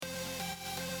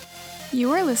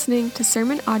You are listening to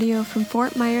sermon audio from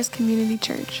Fort Myers Community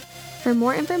Church. For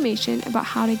more information about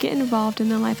how to get involved in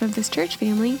the life of this church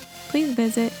family, please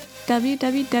visit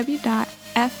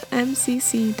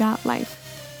www.fmcc.life.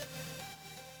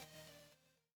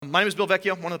 My name is Bill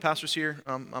Vecchio, one of the pastors here.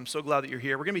 I'm so glad that you're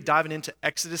here. We're going to be diving into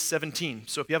Exodus 17.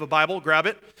 So if you have a Bible, grab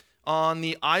it. On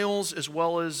the aisles as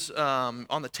well as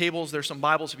on the tables, there's some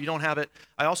Bibles if you don't have it.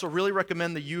 I also really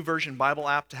recommend the YouVersion Bible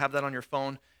app to have that on your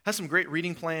phone. It has some great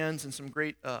reading plans and some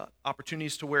great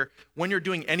opportunities to where when you're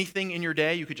doing anything in your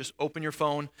day, you could just open your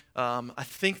phone. I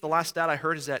think the last stat I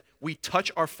heard is that we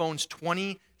touch our phones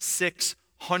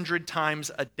 2,600 times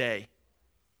a day.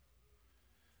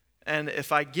 And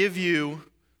if I give you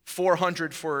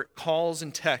 400 for calls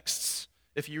and texts,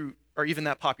 if you are even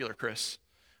that popular, Chris,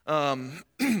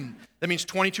 that means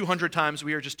 2,200 times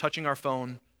we are just touching our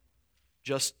phone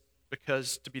just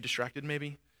because to be distracted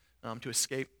maybe, to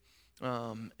escape.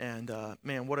 Man,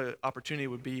 what an opportunity it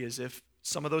would be is if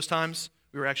some of those times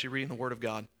we were actually reading the Word of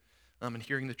God and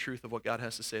hearing the truth of what God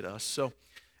has to say to us. So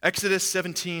Exodus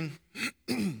 17.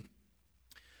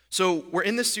 So we're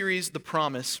in this series, The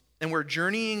Promise, and we're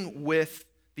journeying with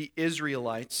the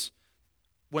Israelites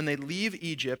when they leave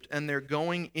Egypt and they're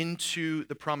going into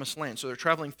the Promised Land. So they're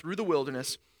traveling through the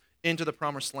wilderness into the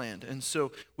Promised Land. And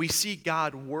so we see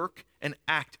God work and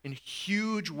act in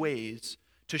huge ways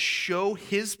to show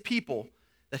his people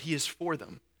that he is for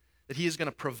them, that he is going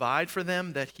to provide for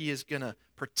them, that he is going to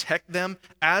protect them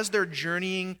as they're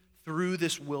journeying through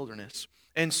this wilderness.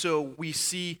 And so we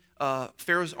see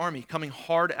Pharaoh's army coming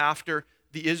hard after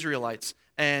the Israelites,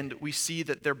 and we see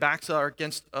that their backs are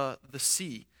against the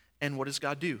sea. And what does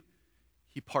God do?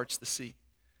 He parts the sea.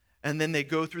 And then they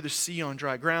go through the sea on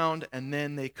dry ground, and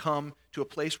then they come to a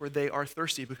place where they are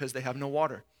thirsty because they have no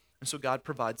water. And so God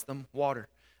provides them water.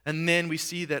 And then we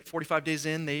see that 45 days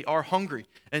in, they are hungry.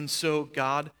 And so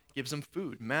God gives them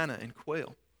food, manna and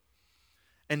quail.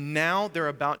 And now they're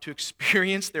about to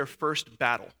experience their first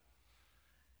battle.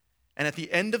 And at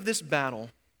the end of this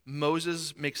battle,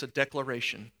 Moses makes a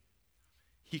declaration.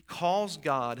 He calls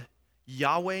God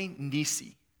Yahweh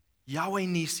Nisi. Yahweh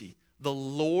Nisi. The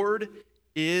Lord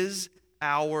is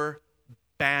our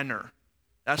banner.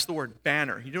 That's the word,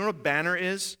 banner. You know what a banner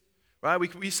is? Right?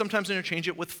 We sometimes interchange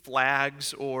it with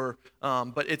flags,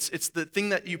 but it's the thing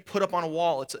that you put up on a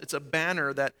wall. It's a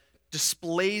banner that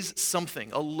displays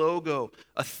something, a logo,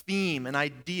 a theme, an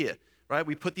idea. Right?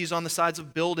 We put these on the sides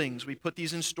of buildings. We put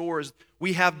these in stores.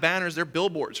 We have banners. They're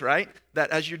billboards, right?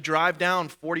 That as you drive down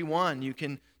 41, you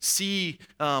can see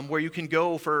where you can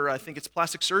go for, I think it's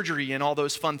plastic surgery and all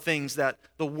those fun things that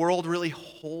the world really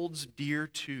holds dear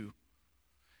to.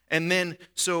 And then,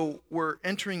 so we're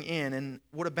entering in, and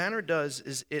what a banner does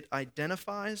is it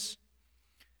identifies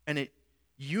and it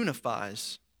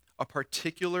unifies a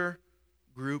particular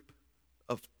group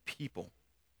of people.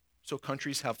 So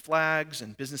countries have flags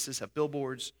and businesses have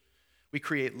billboards. We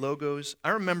create logos.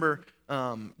 I remember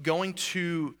going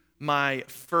to my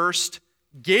first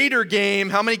Gator game.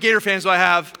 How many Gator fans do I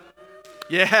have?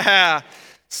 Yeah.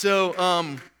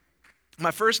 So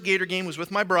my first Gator game was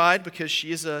with my bride because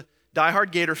she is a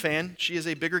diehard Gator fan. She is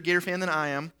a bigger Gator fan than I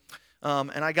am.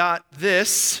 And I got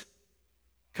this.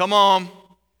 Come on.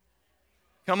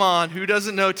 Who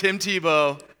doesn't know Tim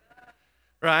Tebow?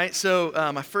 Right? So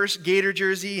my first Gator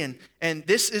jersey, and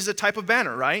this is a type of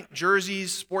banner, right?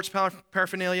 Jerseys, sports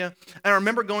paraphernalia. And I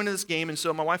remember going to this game, and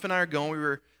so my wife and I are going.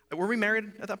 Were we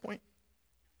married at that point?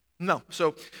 No.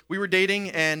 So we were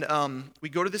dating, and we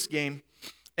go to this game,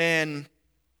 and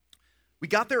we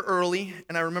got there early,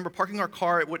 and I remember parking our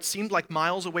car at what seemed like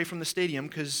miles away from the stadium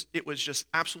because it was just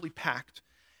absolutely packed.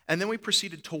 And then we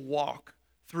proceeded to walk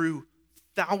through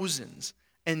thousands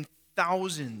and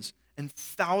thousands and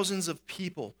thousands of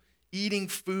people eating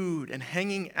food and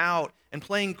hanging out and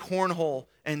playing cornhole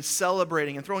and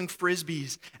celebrating and throwing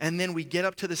frisbees. And then we get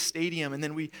up to the stadium, and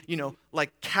then we, like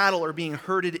cattle are being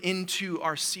herded into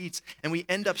our seats, and we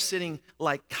end up sitting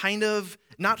like kind of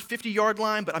not 50-yard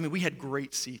line, but we had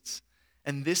great seats.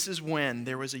 And this is when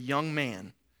there was a young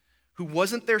man who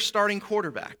wasn't their starting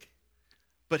quarterback,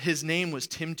 but his name was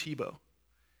Tim Tebow.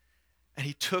 And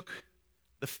he took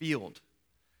the field.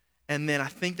 And then I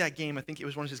think it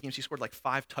was one of his games, he scored like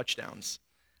 5 touchdowns.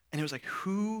 And it was like,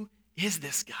 who is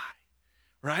this guy?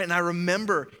 Right? And I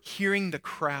remember hearing the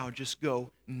crowd just go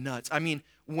nuts.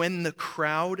 When the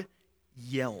crowd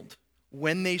yelled,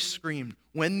 when they screamed,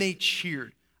 when they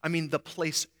cheered, the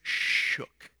place shook.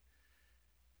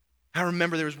 I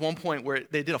remember there was one point where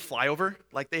they did a flyover.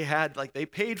 They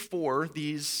paid for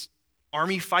these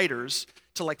Army fighters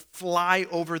to like fly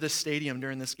over the stadium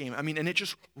during this game. I mean, and it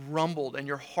just rumbled and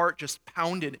your heart just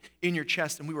pounded in your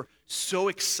chest, and we were so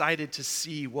excited to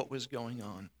see what was going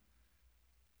on.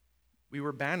 We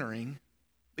were bannering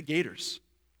the Gators,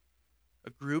 a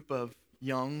group of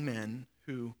young men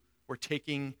who were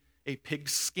taking a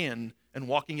pig's skin and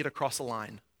walking it across a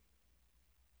line.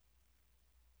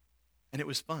 And it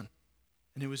was fun,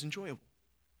 and it was enjoyable.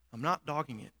 I'm not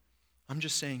dogging it. I'm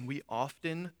just saying we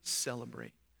often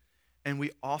celebrate and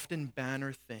we often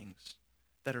banner things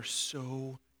that are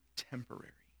so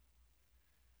temporary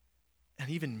and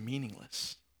even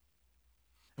meaningless.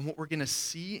 And what we're going to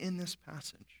see in this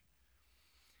passage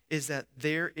is that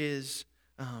there is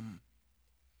a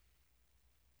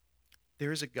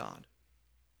God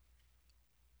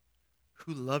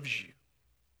who loves you.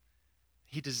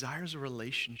 He desires a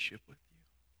relationship with you.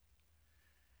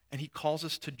 And he calls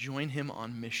us to join him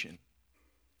on mission.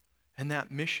 And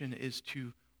that mission is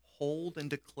to hold and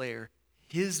declare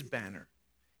his banner,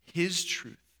 his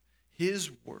truth,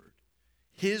 his word,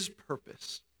 his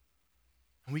purpose.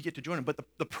 And we get to join him. But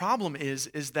the problem is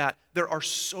that there are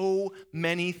so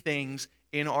many things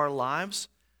in our lives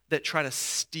that try to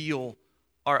steal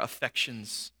our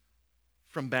affections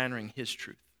from bannering his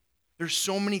truth. There's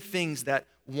so many things that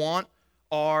want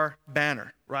our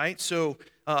banner, right? So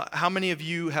how many of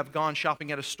you have gone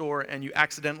shopping at a store and you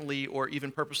accidentally or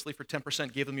even purposely for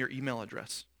 10% gave them your email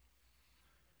address?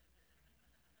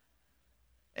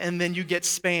 And then you get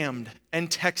spammed and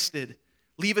texted.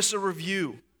 Leave us a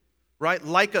review, right?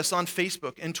 Like us on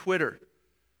Facebook and Twitter,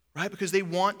 right? Because they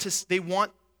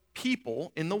want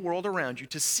people in the world around you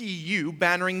to see you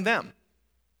bannering them.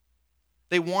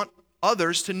 They want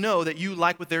others to know that you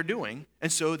like what they're doing,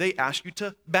 and so they ask you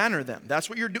to banner them. That's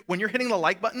what you're doing. When you're hitting the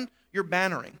like button, you're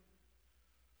bannering.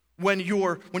 When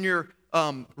you're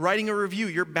writing a review,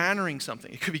 you're bannering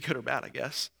something. It could be good or bad, I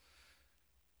guess.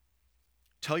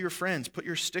 Tell your friends, put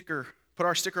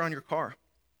our sticker on your car.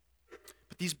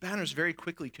 But these banners very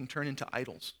quickly can turn into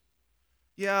idols.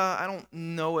 Yeah, I don't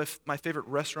know if my favorite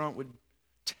restaurant would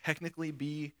technically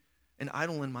be an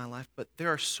idol in my life, but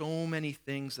there are so many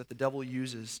things that the devil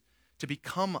uses to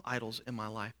become idols in my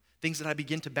life, things that I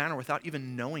begin to banner without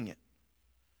even knowing it.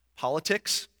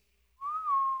 Politics.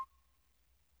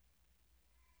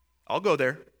 I'll go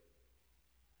there.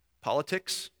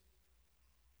 Politics.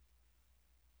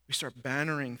 We start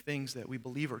bannering things that we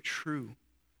believe are true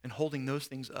and holding those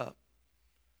things up.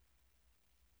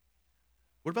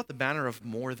 What about the banner of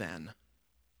more than?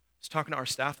 I was talking to our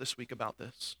staff this week about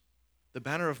this. The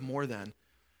banner of more than.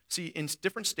 See, in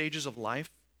different stages of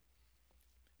life,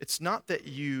 it's not that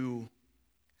you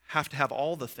have to have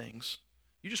all the things.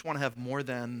 You just want to have more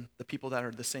than the people that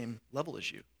are the same level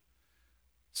as you.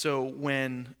 So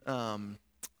when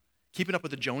keeping up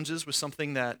with the Joneses was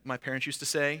something that my parents used to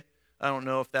say, I don't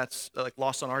know if that's like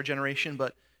lost on our generation,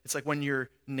 but it's like when your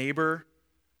neighbor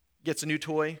gets a new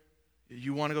toy,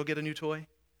 you want to go get a new toy,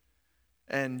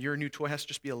 and your new toy has to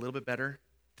just be a little bit better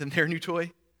than their new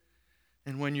toy.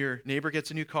 And when your neighbor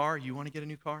gets a new car, you want to get a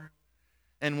new car.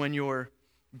 And when your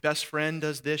best friend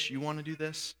does this, you want to do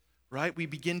this, right? We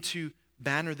begin to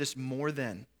banner this more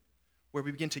than, where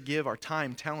we begin to give our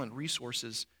time, talent,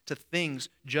 resources to things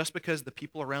just because the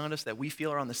people around us that we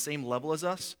feel are on the same level as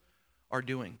us are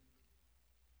doing.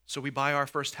 So we buy our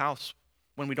first house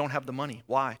when we don't have the money.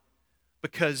 Why?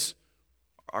 Because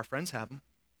our friends have them.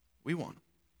 We want them.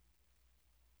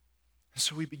 And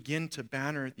so we begin to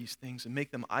banner these things and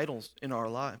make them idols in our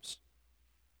lives.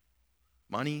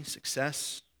 Money,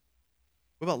 success.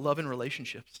 What about love and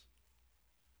relationships?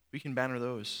 We can banner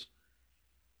those.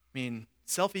 I mean,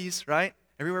 selfies, right?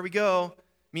 Everywhere we go,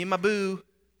 me and my boo. Do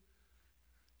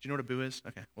you know what a boo is?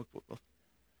 Okay.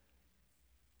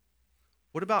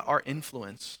 What about our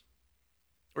influence?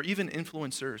 Or even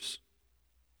influencers?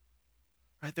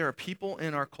 Right? There are people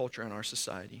in our culture and our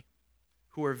society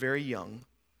who are very young.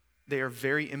 They are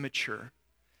very immature.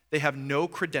 They have no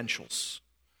credentials.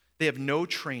 They have no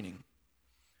training.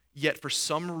 Yet for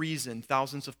some reason,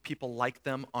 thousands of people like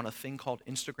them on a thing called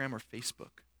Instagram or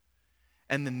Facebook.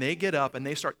 And then they get up and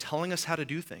they start telling us how to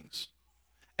do things.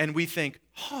 And we think,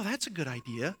 oh, that's a good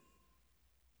idea.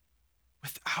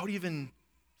 Without even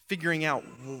figuring out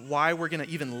why we're going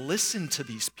to even listen to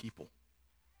these people.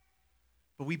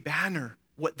 But we banner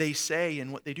what they say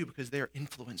and what they do because they're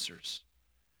influencers.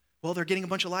 Well, they're getting a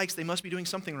bunch of likes. They must be doing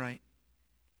something right.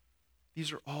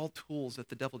 These are all tools that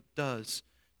the devil does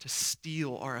to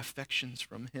steal our affections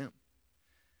from him.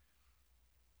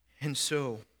 And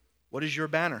so, what is your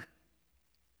banner?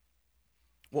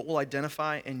 What will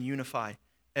identify and unify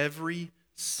every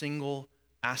single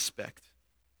aspect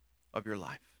of your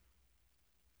life?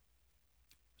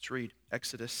 Let's read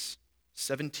Exodus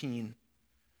 17,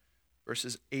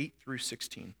 verses 8 through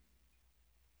 16.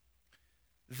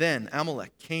 Then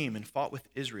Amalek came and fought with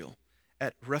Israel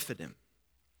at Rephidim.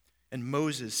 And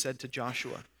Moses said to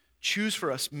Joshua, "Choose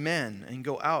for us men and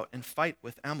go out and fight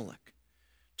with Amalek.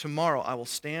 Tomorrow I will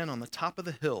stand on the top of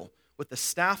the hill with the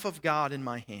staff of God in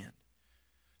my hand."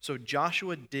 So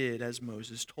Joshua did as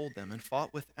Moses told them and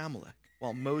fought with Amalek,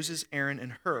 while Moses, Aaron,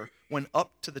 and Hur went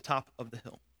up to the top of the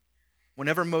hill.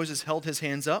 Whenever Moses held his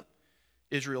hands up,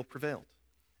 Israel prevailed.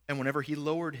 And whenever he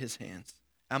lowered his hands,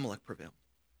 Amalek prevailed.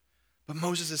 But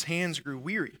Moses' hands grew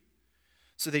weary.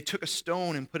 So they took a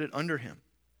stone and put it under him.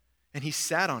 And he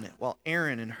sat on it while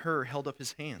Aaron and Hur held up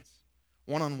his hands,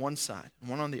 one on one side and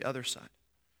one on the other side.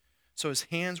 So his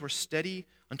hands were steady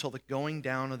until the going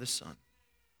down of the sun.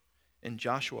 And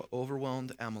Joshua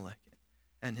overwhelmed Amalek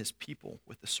and his people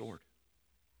with the sword.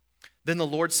 Then the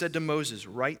Lord said to Moses,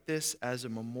 "Write this as a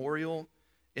memorial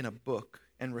in a book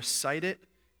and recite it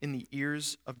in the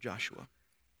ears of Joshua,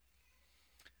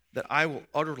 that I will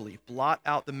utterly blot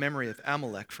out the memory of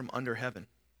Amalek from under heaven."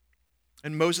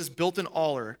 And Moses built an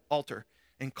altar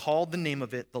and called the name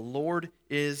of it, "The Lord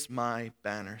is my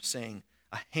banner," saying,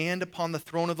 "A hand upon the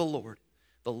throne of the Lord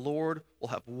will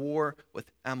have war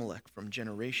with Amalek from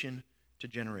generation to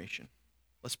generation."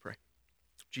 Let's pray.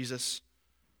 Jesus,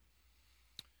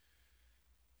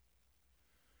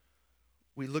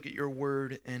 we look at your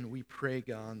word and we pray,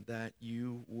 God, that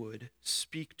you would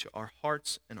speak to our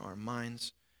hearts and our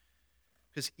minds,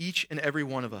 because each and every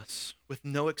one of us, with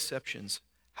no exceptions,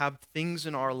 have things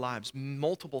in our lives,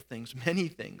 multiple things, many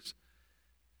things,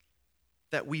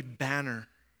 that we banner,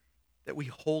 that we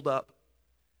hold up,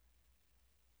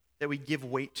 that we give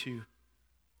weight to.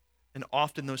 And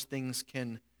often those things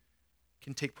can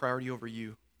take priority over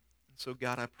you. And so,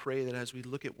 God, I pray that as we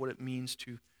look at what it means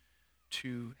to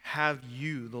have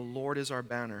you, the Lord is our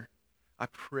banner, I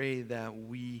pray that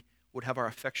we would have our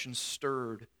affections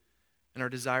stirred and our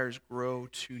desires grow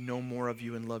to know more of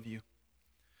you and love you.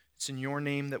 It's in your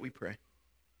name that we pray.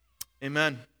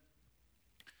 Amen.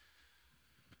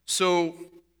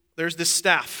 So there's this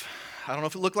staff. I don't know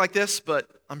if it looked like this,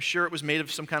 but I'm sure it was made of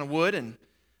some kind of wood, and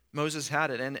Moses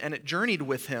had it. And it journeyed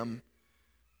with him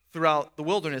throughout the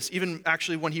wilderness, even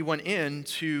actually when he went in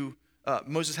to,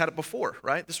 Moses had it before,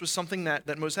 right? This was something that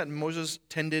Moses had. Moses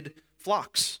tended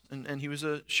flocks, and he was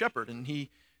a shepherd, and he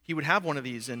would have one of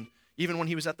these. And even when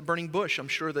he was at the burning bush, I'm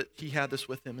sure that he had this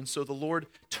with him. And so the Lord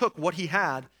took what he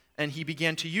had, and he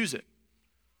began to use it.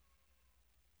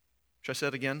 Should I say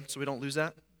it again so we don't lose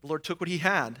that? The Lord took what he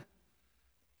had,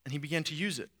 and he began to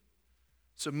use it.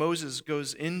 So Moses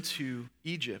goes into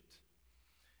Egypt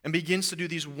and begins to do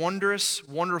these wondrous,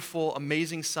 wonderful,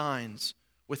 amazing signs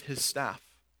with his staff.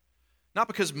 Not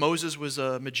because Moses was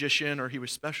a magician or he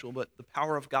was special, but the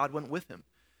power of God went with him.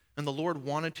 And the Lord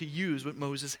wanted to use what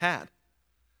Moses had.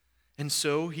 And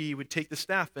so he would take the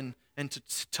staff and to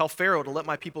tell Pharaoh to let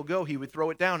my people go, he would throw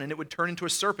it down and it would turn into a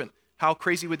serpent. How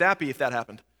crazy would that be if that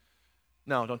happened?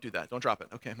 No, don't do that. Don't drop it.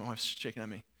 Okay, my wife's shaking at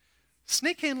me.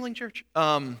 Snake handling church.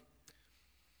 And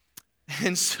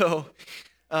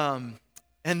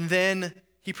then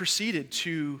he proceeded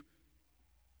to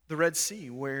the Red Sea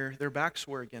where their backs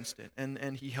were against it.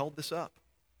 And he held this up.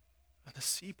 And the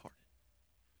sea parted.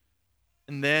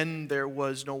 And then there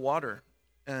was no water.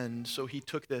 And so he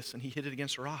took this and he hit it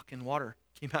against a rock, and water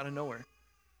came out of nowhere.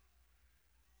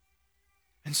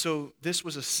 And so this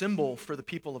was a symbol for the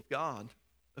people of God,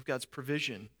 of God's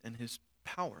provision and his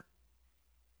power.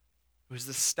 It was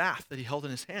the staff that he held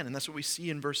in his hand, and that's what we see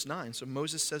in verse 9. So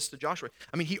Moses says to Joshua,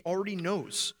 he already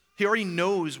knows. He already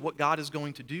knows what God is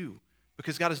going to do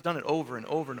because God has done it over and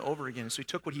over and over again. And so he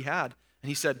took what he had and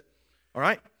he said, all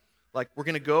right, we're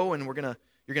going to go and you're going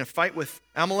to fight with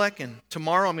Amalek, and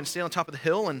tomorrow I'm going to stay on top of the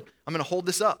hill and I'm going to hold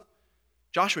this up.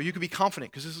 Joshua, you can be confident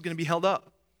because this is going to be held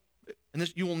up. And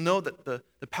you will know that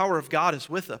the power of God is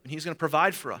with us and he's going to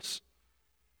provide for us.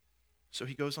 So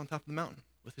he goes on top of the mountain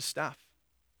with his staff.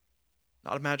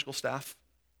 Not a magical staff,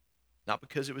 not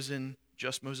because it was in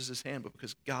just Moses' hand, but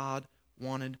because God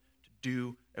wanted to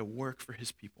do a work for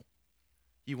his people.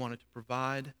 He wanted to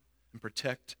provide and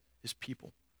protect his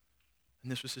people.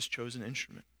 And this was his chosen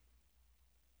instrument.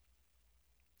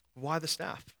 Why the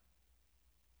staff?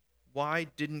 Why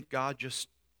didn't God just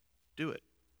do it?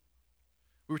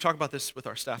 We were talking about this with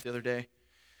our staff the other day,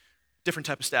 different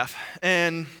type of staff.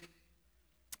 And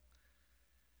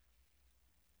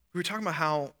we were talking about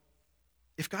how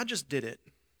if God just did it,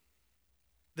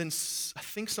 then I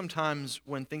think sometimes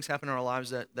when things happen in our lives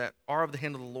that are of the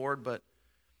hand of the Lord, but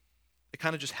it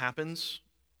kind of just happens,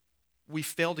 we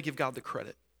fail to give God the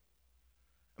credit.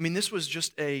 This was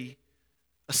just a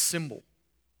symbol.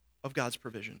 of God's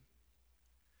provision.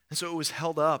 And so it was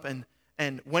held up, and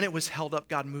when it was held up,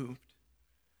 God moved.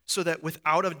 So that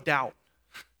without a doubt,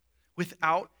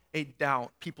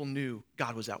 people knew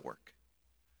God was at work.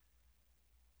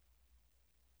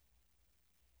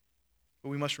 But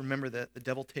we must remember that the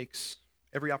devil takes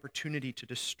every opportunity to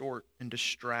distort and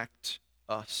distract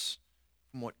us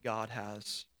from what God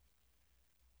has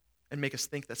and make us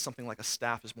think that something like a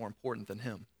staff is more important than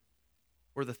him,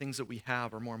 or the things that we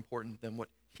have are more important than what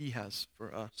he has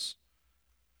for us.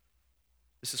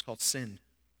 This is called sin.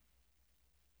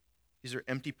 These are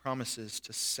empty promises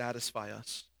to satisfy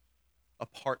us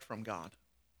apart from God.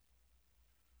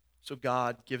 So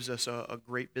God gives us a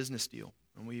great business deal,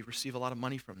 and we receive a lot of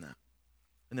money from that.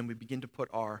 And then we begin to put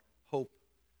our hope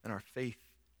and our faith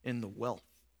in the wealth,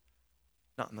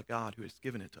 not in the God who has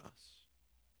given it to us.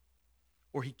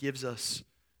 Or he gives us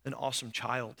an awesome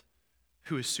child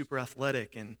who is super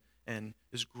athletic and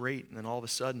is great, and then all of a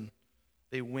sudden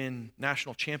they win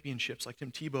national championships like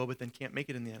Tim Tebow, but then can't make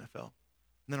it in the NFL.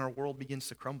 And then our world begins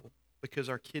to crumble because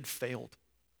our kid failed,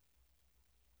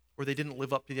 or they didn't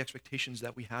live up to the expectations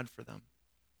that we had for them.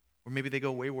 Or maybe they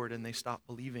go wayward and they stop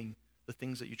believing the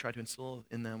things that you tried to instill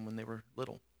in them when they were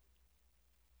little.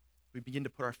 We begin to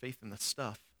put our faith in the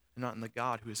stuff and not in the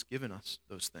God who has given us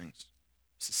those things.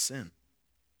 This is sin.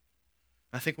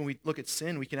 I think when we look at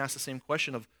sin, we can ask the same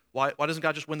question of why doesn't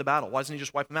God just win the battle? Why doesn't he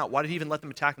just wipe them out? Why did he even let them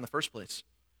attack in the first place?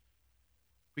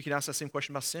 We can ask that same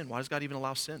question about sin. Why does God even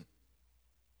allow sin?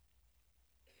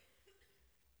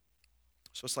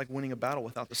 So it's like winning a battle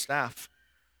without the staff.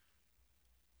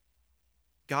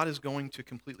 God is going to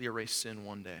completely erase sin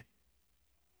one day.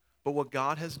 But what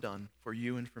God has done for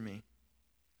you and for me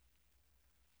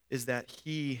is that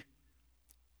he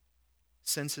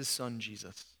sends his son,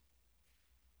 Jesus,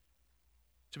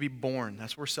 to be born.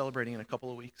 That's what we're celebrating in a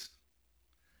couple of weeks.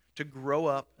 To grow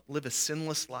up, live a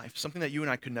sinless life, something that you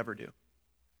and I could never do.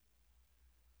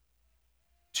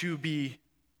 To be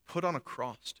put on a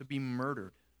cross, to be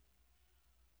murdered,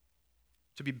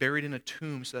 to be buried in a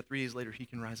tomb so that 3 days later he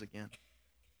can rise again.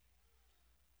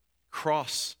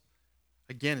 Cross,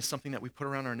 again, is something that we put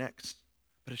around our necks,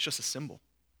 but it's just a symbol.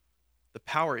 The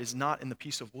power is not in the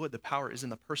piece of wood. The power is in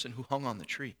the person who hung on the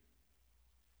tree.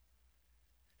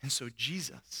 And so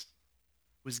Jesus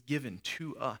was given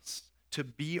to us to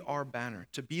be our banner,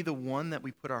 to be the one that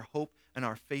we put our hope and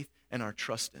our faith and our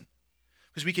trust in.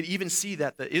 Because we could even see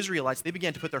that the Israelites, they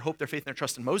began to put their hope, their faith, and their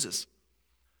trust in Moses.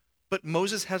 But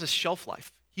Moses has a shelf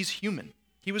life. He's human.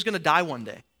 He was going to die one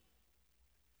day.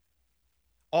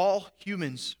 All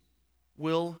humans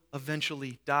will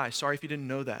eventually die. Sorry if you didn't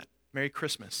know that. Merry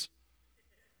Christmas.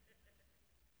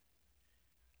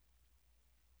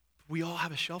 We all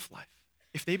have a shelf life.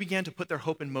 If they began to put their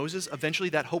hope in Moses, eventually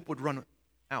that hope would run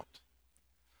out.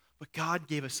 But God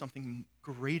gave us something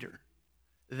greater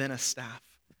than a staff,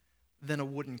 than a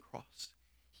wooden cross.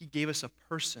 He gave us a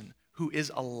person who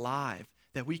is alive,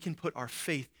 that we can put our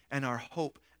faith and our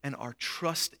hope and our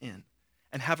trust in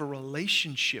and have a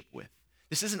relationship with.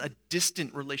 This isn't a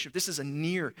distant relationship. This is a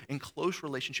near and close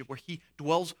relationship where he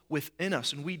dwells within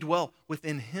us and we dwell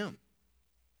within him.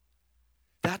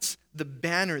 That's the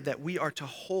banner that we are to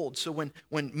hold. So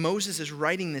when Moses is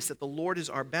writing this, that the Lord is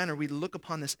our banner, we look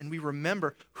upon this and we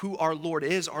remember who our Lord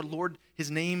is. Our Lord, his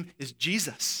name is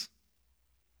Jesus.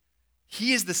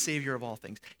 He is the Savior of all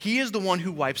things. He is the one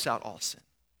who wipes out all sin.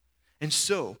 And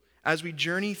so, as we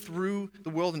journey through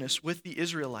the wilderness with the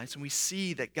Israelites and we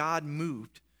see that God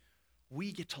moved,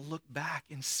 we get to look back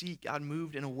and see God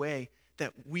moved in a way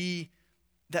that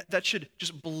that should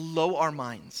just blow our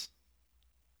minds.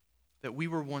 That we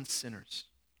were once sinners.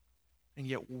 And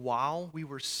yet while we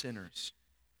were sinners,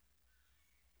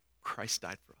 Christ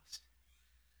died for us.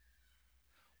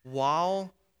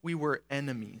 While we were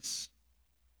enemies,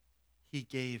 he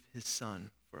gave his son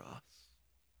for us.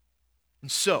 And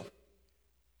so,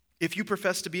 if you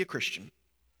profess to be a Christian,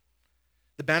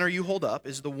 the banner you hold up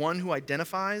is the one who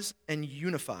identifies and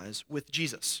unifies with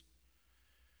Jesus.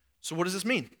 So what does this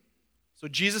mean? So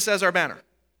Jesus as our banner.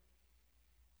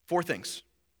 4 things.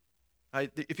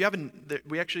 If you haven't,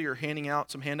 we actually are handing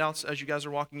out some handouts as you guys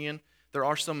are walking in. There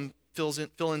are some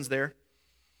fill-ins there.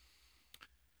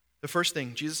 The first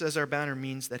thing, Jesus as our banner,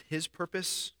 means that his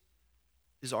purpose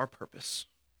is our purpose.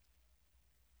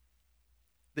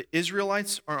 The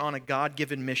Israelites are on a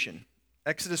God-given mission.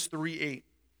 Exodus 3:8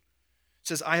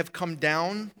 says, I have come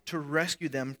down to rescue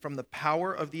them from the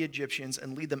power of the Egyptians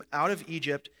and lead them out of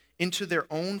Egypt into their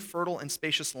own fertile and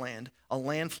spacious land, a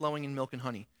land flowing in milk and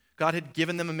honey. God had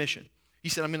given them a mission. He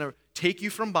said, I'm going to take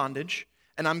you from bondage,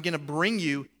 and I'm going to bring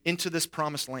you into this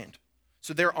promised land.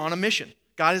 So they're on a mission.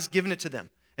 God has given it to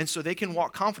them. And so they can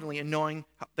walk confidently in knowing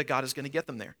that God is going to get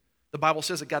them there. The Bible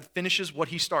says that God finishes what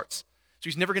he starts. So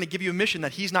he's never going to give you a mission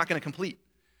that he's not going to complete.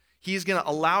 He's going to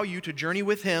allow you to journey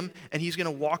with him, and he's going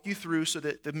to walk you through so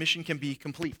that the mission can be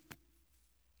complete.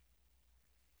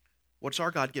 What's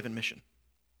our God-given mission?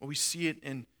 Well, we see it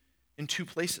in two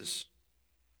places.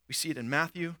 We see it in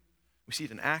Matthew. We see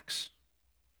it in Acts.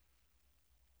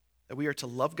 That we are to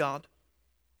love God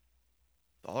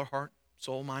with all our heart,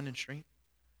 soul, mind, and strength,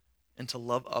 and to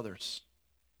love others.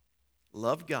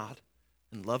 Love God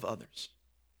and love others.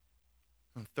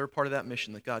 And the third part of that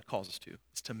mission that God calls us to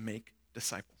is to make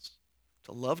disciples.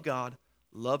 To love God,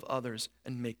 love others,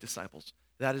 and make disciples.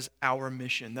 That is our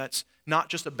mission. That's not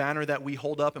just a banner that we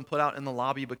hold up and put out in the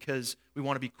lobby because we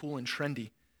want to be cool and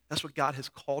trendy. That's what God has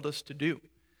called us to do.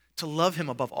 To love him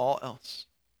above all else.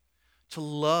 To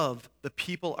love the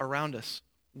people around us,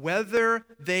 whether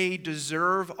they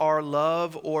deserve our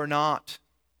love or not.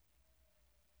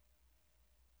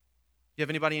 You have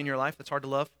anybody in your life that's hard to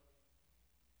love?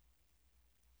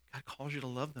 God calls you to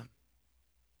love them,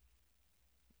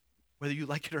 whether you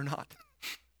like it or not.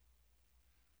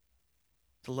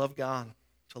 To love God,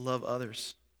 to love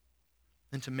others,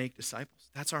 and to make disciples.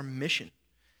 That's our mission.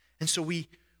 And so we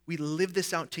live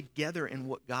this out together in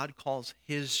what God calls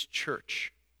his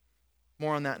church.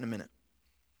 More on that in a minute.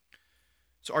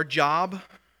 So our job,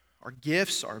 our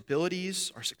gifts, our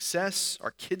abilities, our success,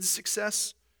 our kids'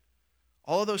 success,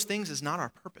 all of those things is not our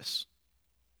purpose.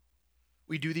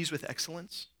 We do these with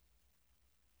excellence.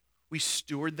 We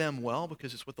steward them well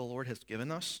because it's what the Lord has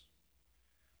given us.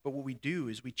 But what we do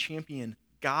is we champion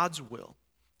God's will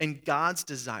and God's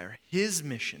desire, his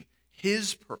mission,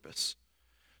 his purpose.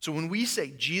 So when we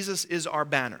say Jesus is our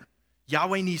banner,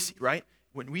 Yahweh Nissi, right?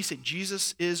 When we say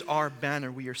Jesus is our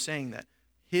banner, we are saying that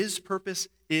his purpose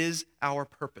is our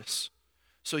purpose.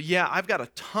 So yeah, I've got a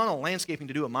ton of landscaping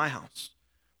to do at my house,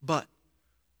 but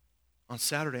on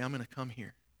Saturday I'm going to come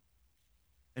here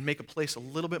and make a place a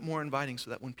little bit more inviting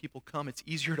so that when people come, it's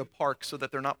easier to park so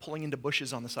that they're not pulling into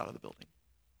bushes on the side of the building.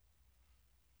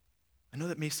 I know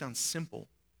that may sound simple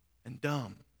and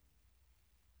dumb,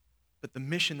 but the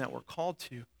mission that we're called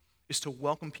to is to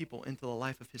welcome people into the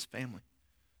life of his family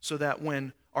so that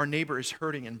when our neighbor is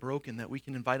hurting and broken, that we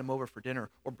can invite them over for dinner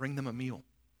or bring them a meal.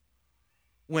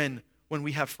 When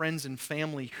we have friends and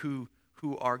family who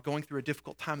are going through a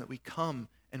difficult time, that we come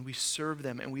and we serve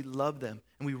them and we love them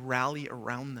and we rally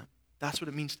around them. That's what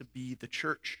it means to be the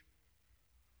church.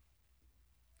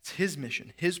 It's his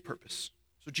mission, his purpose.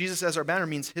 So Jesus as our banner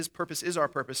means his purpose is our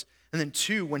purpose. And then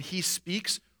two, when he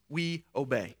speaks, we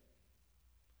obey.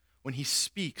 When he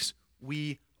speaks,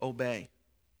 we obey.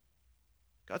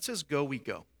 God says go, we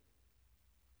go.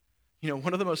 You know,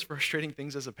 one of the most frustrating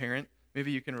things as a parent,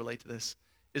 maybe you can relate to this,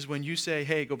 is when you say,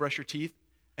 hey, go brush your teeth,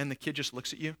 and the kid just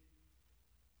looks at you.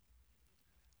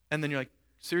 And then you're like,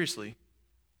 seriously,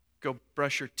 go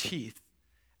brush your teeth.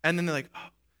 And then they're like, oh.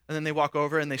 And then they walk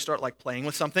over and they start like playing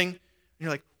with something. And you're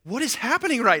like, what is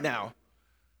happening right now?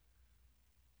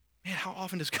 Man, how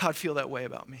often does God feel that way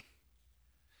about me?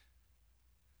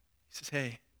 He says,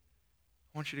 hey,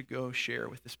 I want you to go share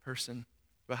with this person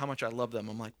about how much I love them.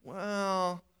 I'm like,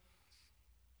 well,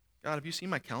 God, have you seen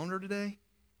my calendar today?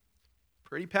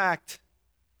 Pretty packed.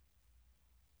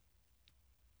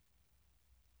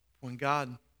 When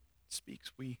God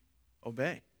speaks, we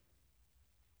obey.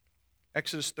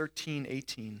 Exodus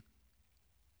 13:18.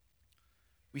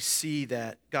 We see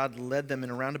that God led them in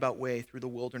a roundabout way through the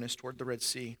wilderness toward the Red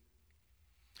Sea.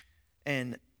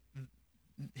 And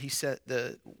he said,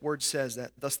 the word says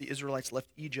that thus the Israelites left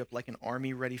Egypt like an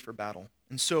army ready for battle.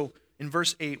 And so in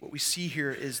verse 8, what we see here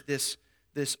is this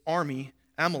army,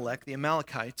 Amalek, the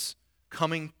Amalekites,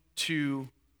 coming to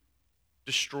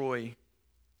destroy,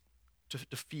 to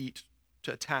defeat,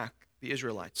 to attack the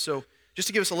Israelites. So just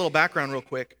to give us a little background real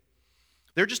quick,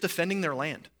 they're just defending their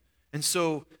land. And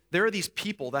so there are these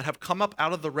people that have come up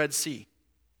out of the Red Sea.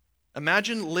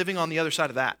 Imagine living on the other side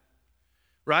of that,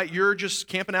 right? You're just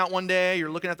camping out one day, you're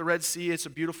looking at the Red Sea, it's a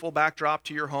beautiful backdrop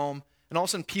to your home, and all of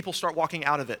a sudden people start walking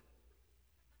out of it.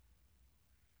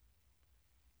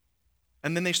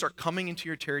 And then they start coming into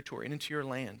your territory and into your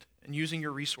land and using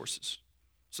your resources.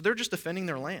 So they're just defending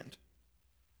their land.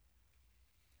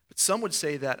 But some would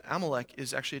say that Amalek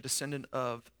is actually a descendant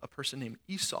of a person named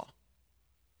Esau.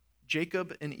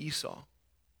 Jacob and Esau.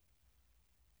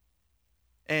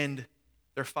 And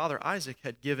their father Isaac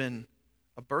had given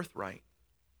a birthright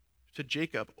to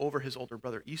Jacob over his older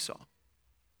brother Esau.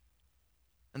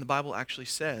 And the Bible actually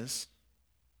says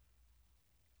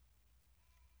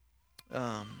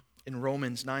in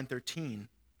Romans 9:13,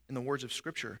 in the words of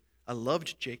Scripture, I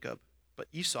loved Jacob, but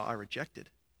Esau I rejected.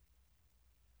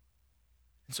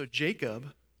 And so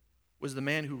Jacob was the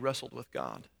man who wrestled with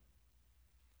God.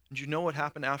 And you know what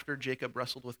happened after Jacob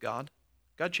wrestled with God?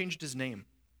 God changed his name.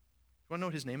 You want to know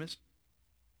what his name is?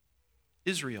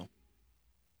 Israel.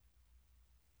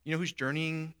 You know who's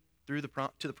journeying through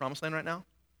to the promised land right now?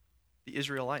 The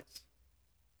Israelites.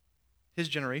 His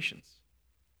generations.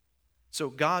 So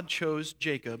God chose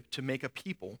Jacob to make a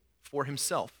people for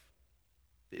himself,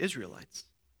 the Israelites.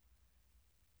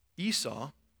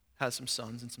 Esau has some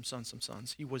sons and some sons, some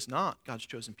sons. He was not God's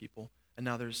chosen people, and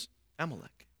now there's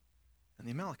Amalek and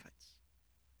the Amalekites.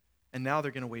 And now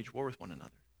they're going to wage war with one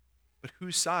another. But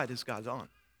whose side is God on?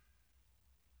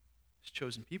 His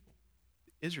chosen people,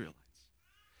 the Israelites.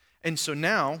 And so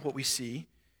now what we see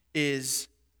is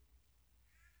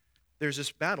there's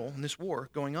this battle and this war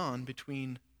going on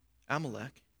between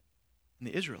Amalek and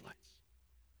the Israelites.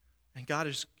 And God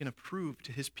is going to prove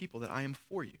to his people that I am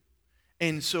for you.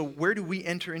 And so where do we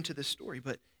enter into this story?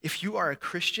 But if you are a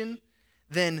Christian,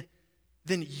 then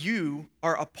you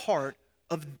are a part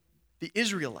of the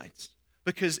Israelites.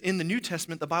 Because in the New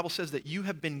Testament, the Bible says that you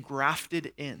have been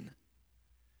grafted in.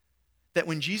 That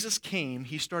when Jesus came,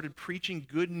 he started preaching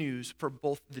good news for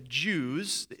both the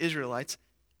Jews, the Israelites,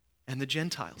 and the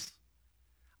Gentiles.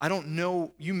 I don't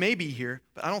know, you may be here,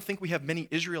 but I don't think we have many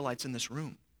Israelites in this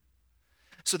room.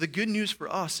 So the good news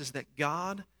for us is that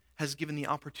God has given the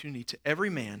opportunity to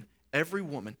every man, every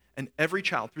woman, and every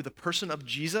child through the person of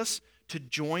Jesus to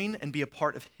join and be a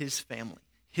part of his family,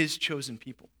 his chosen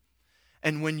people.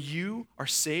 And when you are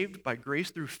saved by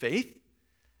grace through faith,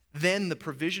 then the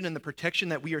provision and the protection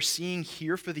that we are seeing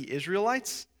here for the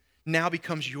Israelites now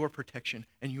becomes your protection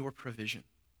and your provision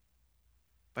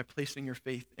by placing your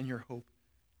faith and your hope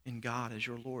in God as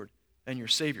your Lord and your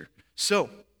Savior. So,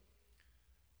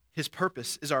 his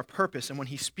purpose is our purpose, and when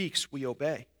he speaks, we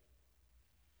obey.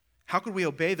 How could we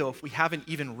obey, though, if we haven't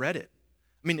even read it?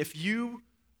 I mean, if you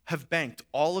have banked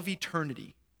all of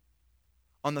eternity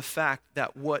on the fact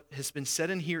that what has been said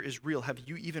in here is real, have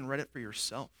you even read it for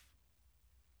yourself?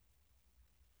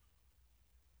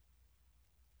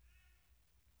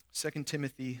 2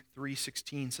 Timothy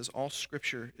 3:16 says, all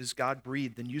scripture is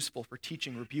God-breathed and useful for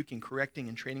teaching, rebuking, correcting,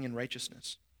 and training in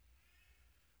righteousness.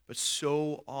 But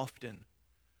so often,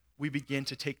 we begin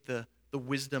to take the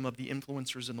wisdom of the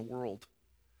influencers in the world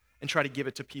and try to give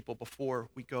it to people before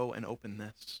we go and open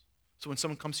this. So when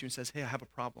someone comes to you and says, hey, I have a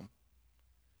problem,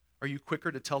 are you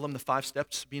quicker to tell them the 5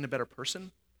 steps to being a better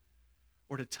person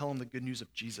or to tell them the good news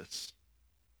of Jesus?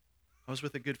 I was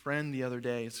with a good friend the other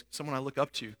day, it's someone I look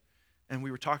up to, and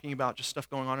we were talking about just stuff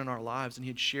going on in our lives, and he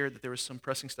had shared that there was some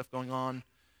pressing stuff going on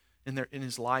in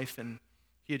his life, and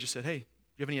he had just said, hey, do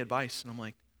you have any advice? And I'm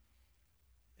like,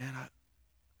 man,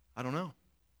 I don't know.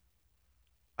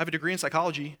 I have a degree in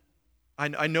psychology.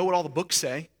 I know what all the books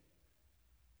say,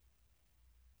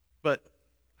 but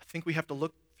I think we have to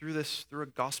look through this through a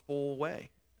gospel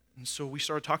way. And so we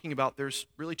started talking about there's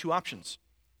really 2 options.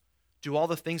 Do all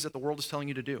the things that the world is telling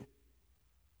you to do.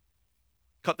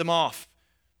 Cut them off.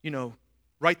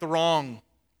 Right the wrong.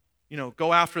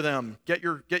 Go after them.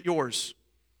 Get yours.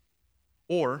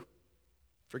 Or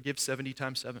forgive 70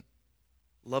 times 7.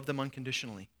 Love them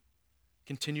unconditionally.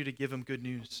 Continue to give them good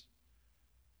news.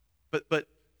 But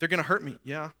they're going to hurt me.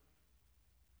 Yeah.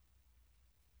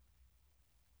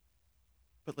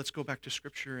 But let's go back to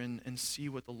Scripture and see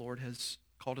what the Lord has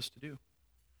called us to do.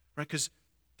 Right? Because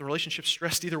the relationship's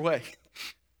stressed either way.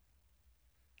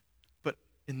 But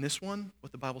in this one,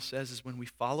 what the Bible says is when we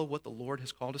follow what the Lord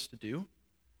has called us to do,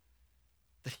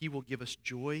 that he will give us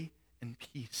joy and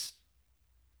peace.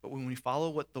 But when we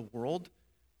follow what the world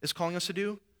is calling us to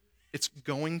do, it's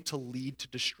going to lead to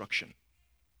destruction.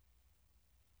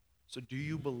 So do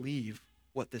you believe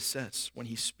what this says? When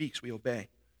he speaks, we obey.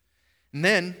 And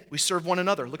then we serve one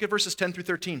another. Look at verses 10 through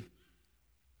 13.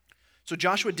 So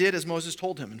Joshua did as Moses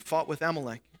told him and fought with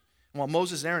Amalek. And while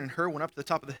Moses, Aaron, and Hur went up to the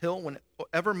top of the hill,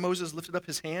 whenever Moses lifted up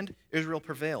his hand, Israel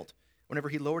prevailed. Whenever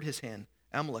he lowered his hand,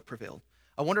 Amalek prevailed.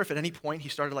 I wonder if at any point he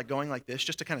started going like this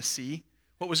just to kind of see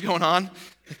what was going on.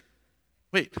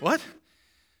 Wait, what?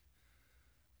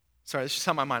 Sorry, that's just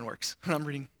how my mind works when I'm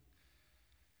reading.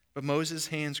 But Moses'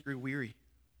 hands grew weary.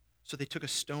 So they took a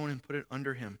stone and put it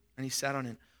under him, and he sat on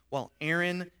it, while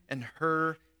Aaron and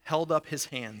Hur held up his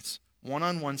hands, one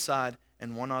on one side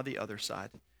and one on the other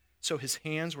side. So his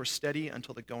hands were steady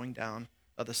until the going down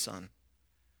of the sun.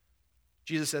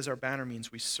 Jesus says our banner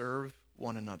means we serve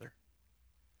one another.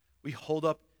 We hold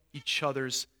up each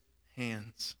other's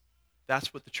hands.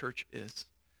 That's what the church is.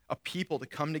 A people to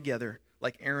come together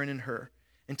like Aaron and Hur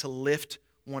and to lift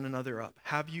one another up.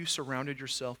 Have you surrounded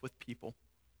yourself with people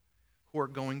who are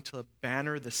going to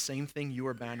banner the same thing you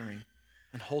are bannering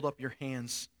and hold up your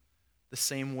hands the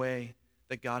same way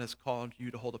that God has called you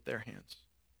to hold up their hands.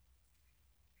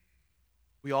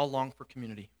 We all long for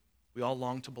community. We all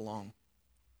long to belong.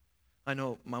 I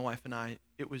know my wife and I,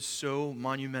 it was so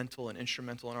monumental and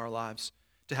instrumental in our lives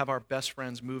to have our best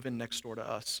friends move in next door to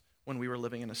us when we were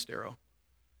living in Estero.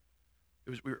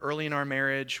 We were early in our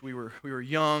marriage. We were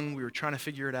young. We were trying to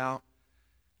figure it out.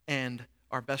 And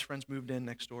our best friends moved in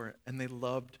next door, and they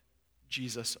loved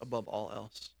Jesus above all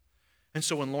else. And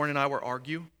so when Lauren and I would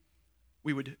argue,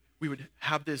 we would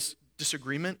have this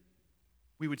disagreement.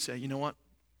 We would say, you know what?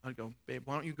 I'd go, babe,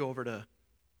 why don't you go over to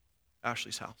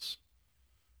Ashley's house?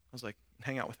 I was like,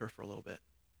 hang out with her for a little bit.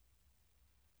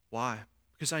 Why?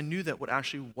 Because I knew that what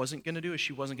Ashley wasn't going to do is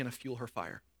she wasn't going to fuel her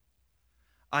fire.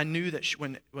 I knew that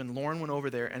when Lauren went over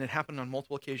there, and it happened on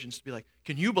multiple occasions, to be like,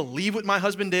 can you believe what my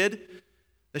husband did?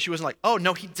 That she wasn't like, oh,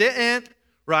 no, he didn't,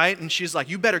 right? And she's like,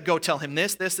 you better go tell him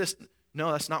this.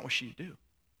 No, that's not what she'd do.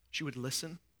 She would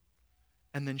listen,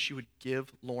 and then she would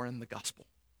give Lauren the gospel.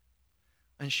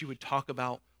 And she would talk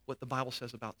about what the Bible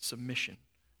says about submission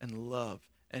and love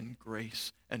and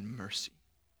grace and mercy.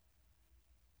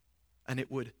 And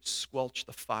it would squelch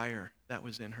the fire that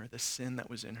was in her, the sin that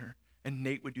was in her. And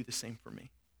Nate would do the same for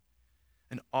me.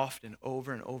 And often,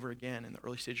 over and over again, in the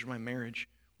early stages of my marriage,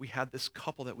 we had this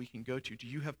couple that we can go to. Do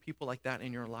you have people like that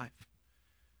in your life?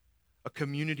 A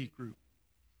community group,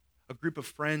 a group of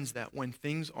friends that when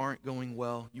things aren't going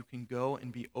well, you can go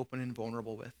and be open and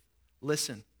vulnerable with.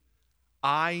 Listen,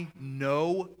 I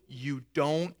know you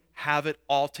don't have it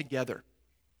all together.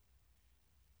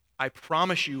 I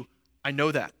promise you, I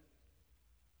know that.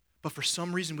 But for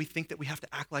some reason, we think that we have to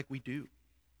act like we do.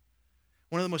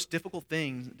 One of the most difficult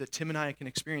things that Tim and I can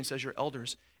experience as your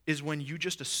elders is when you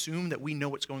just assume that we know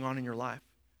what's going on in your life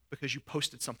because you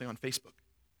posted something on Facebook.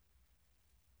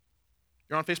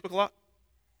 You're on Facebook a lot?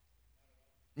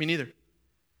 Me neither.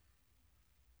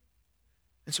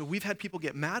 And so we've had people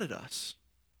get mad at us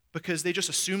because they just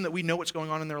assume that we know what's going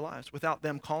on in their lives without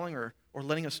them calling or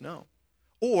letting us know.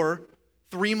 Or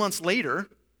 3 months later,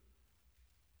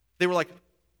 they were like,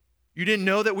 you didn't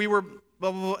know that we were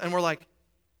blah, blah, blah. And we're like,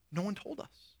 no one told us.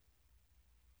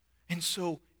 And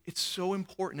so it's so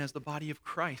important as the body of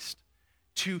Christ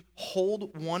to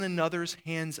hold one another's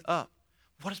hands up.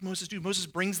 What does Moses do? Moses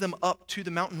brings them up to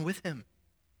the mountain with him.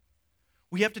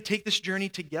 We have to take this journey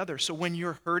together. So when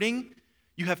you're hurting,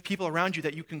 you have people around you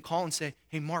that you can call and say,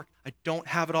 hey, Mark, I don't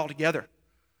have it all together.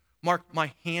 Mark,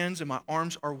 my hands and my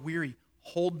arms are weary.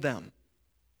 Hold them.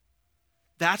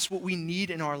 That's what we need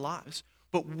in our lives.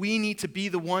 But we need to be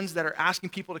the ones that are asking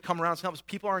people to come around and help us.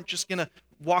 People aren't just going to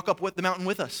walk up the mountain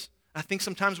with us. I think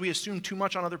sometimes we assume too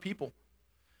much on other people.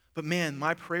 But man,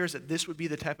 my prayer is that this would be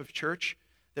the type of church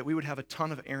that we would have a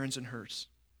ton of Aarons and Hurs.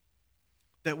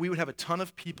 That we would have a ton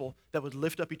of people that would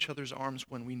lift up each other's arms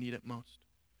when we need it most.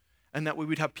 And that we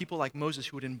would have people like Moses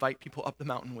who would invite people up the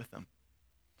mountain with them.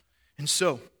 And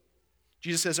so,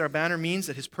 Jesus says our banner means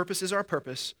that his purpose is our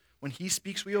purpose. When he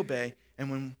speaks, we obey,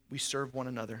 and when we serve one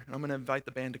another. And I'm going to invite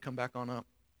the band to come back on up.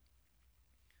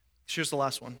 Here's the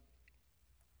last one.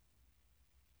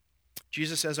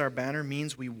 Jesus says our banner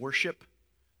means we worship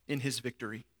in his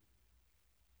victory.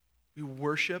 We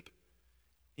worship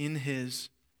in his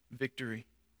victory.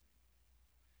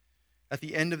 At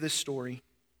the end of this story,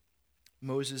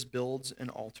 Moses builds an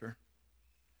altar.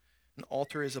 An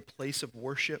altar is a place of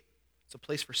worship. It's a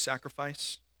place for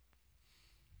sacrifice.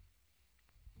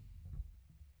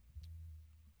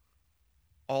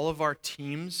 All of our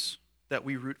teams that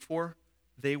we root for,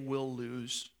 they will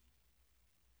lose.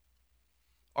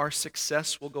 Our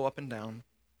success will go up and down.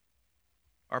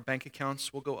 Our bank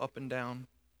accounts will go up and down.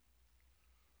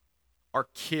 Our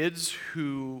kids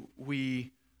who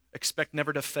we expect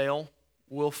never to fail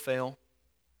will fail.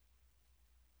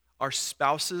 Our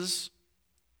spouses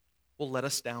will let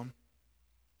us down.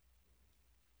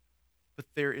 But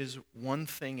there is one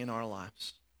thing in our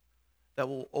lives that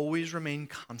will always remain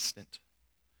constant.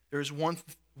 There is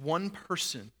one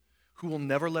person who will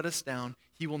never let us down.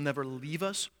 He will never leave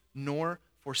us nor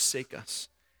forsake us.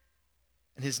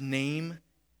 And his name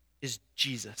is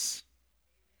Jesus.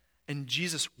 And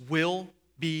Jesus will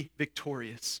be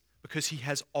victorious because he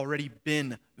has already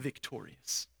been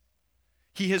victorious.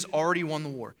 He has already won the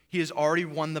war. He has already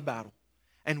won the battle.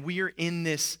 And we are in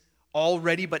this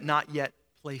already but not yet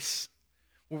place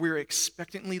where we're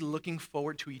expectantly looking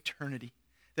forward to eternity.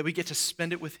 That we get to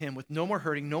spend it with him with no more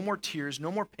hurting, no more tears,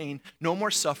 no more pain, no more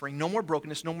suffering, no more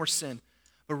brokenness, no more sin.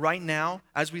 But right now,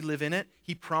 as we live in it,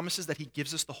 he promises that he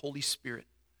gives us the Holy Spirit.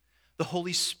 The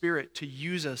Holy Spirit to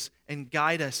use us and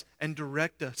guide us and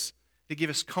direct us, to give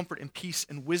us comfort and peace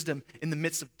and wisdom in the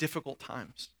midst of difficult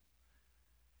times.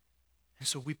 And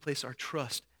so we place our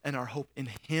trust and our hope in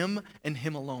him and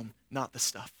him alone, not the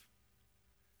stuff.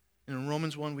 And in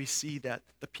Romans 1, we see that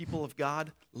the people of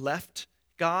God left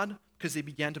God because they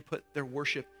began to put their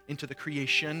worship into the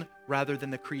creation rather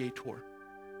than the creator.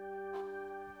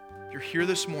 If you're here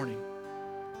this morning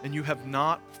and you have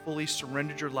not fully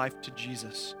surrendered your life to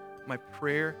Jesus, my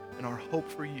prayer and our hope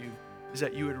for you is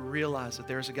that you would realize that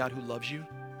there is a God who loves you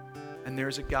and there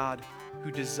is a God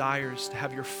who desires to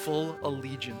have your full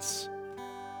allegiance.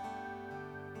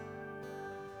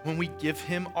 When we give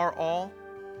him our all,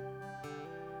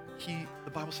 he,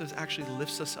 the Bible says, actually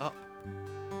lifts us up.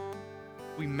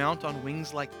 We mount on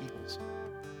wings like eagles.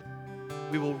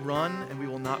 We will run and we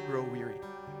will not grow weary.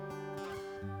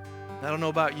 I don't know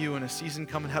about you, in a season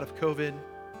coming out of COVID,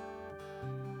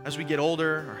 as we get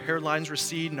older, our hairlines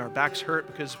recede and our backs hurt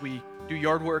because we do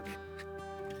yard work.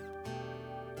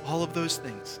 All of those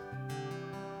things.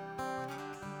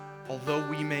 Although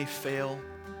we may fail,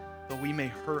 though we may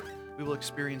hurt, we will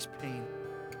experience pain.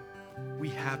 We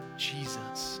have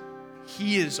Jesus.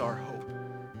 He is our hope.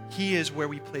 He is where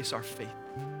we place our faith.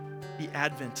 The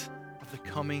advent of the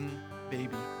coming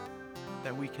baby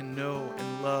that we can know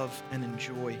and love and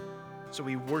enjoy. So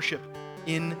we worship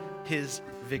in his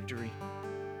victory.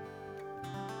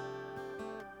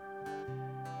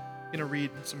 I'm going to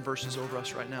read some verses over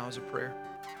us right now as a prayer.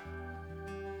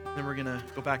 Then we're going to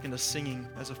go back into singing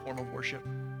as a form of worship.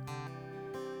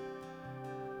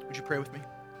 Would you pray with me?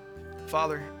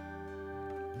 Father,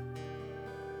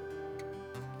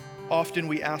 often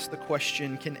we ask the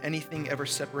question, can anything ever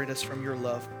separate us from your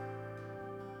love?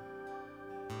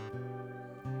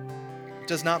 It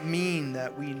does not mean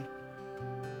that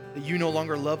you no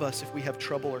longer love us if we have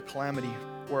trouble or calamity,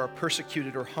 or are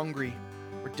persecuted or hungry,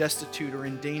 or destitute or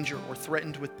in danger or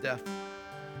threatened with death.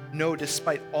 No,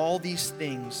 despite all these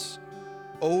things,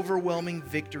 overwhelming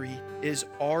victory is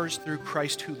ours through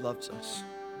Christ who loves us.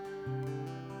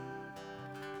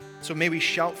 So may we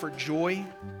shout for joy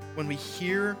when we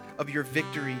hear of your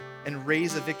victory and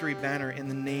raise a victory banner in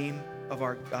the name of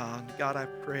our God. God, I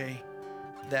pray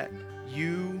that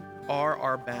you are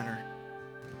our banner,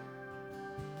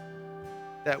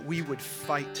 that we would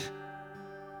fight,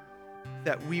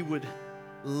 that we would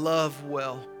love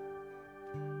well,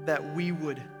 that we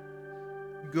would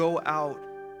go out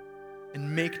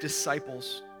and make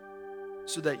disciples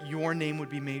so that your name would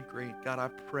be made great. God, I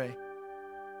pray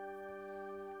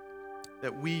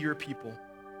that we, your people,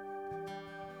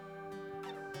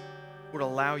 would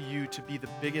allow you to be the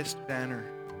biggest banner,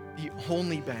 the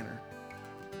only banner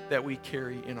that we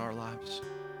carry in our lives.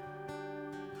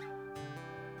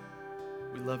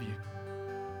 We love you.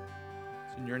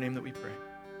 It's in your name that we pray.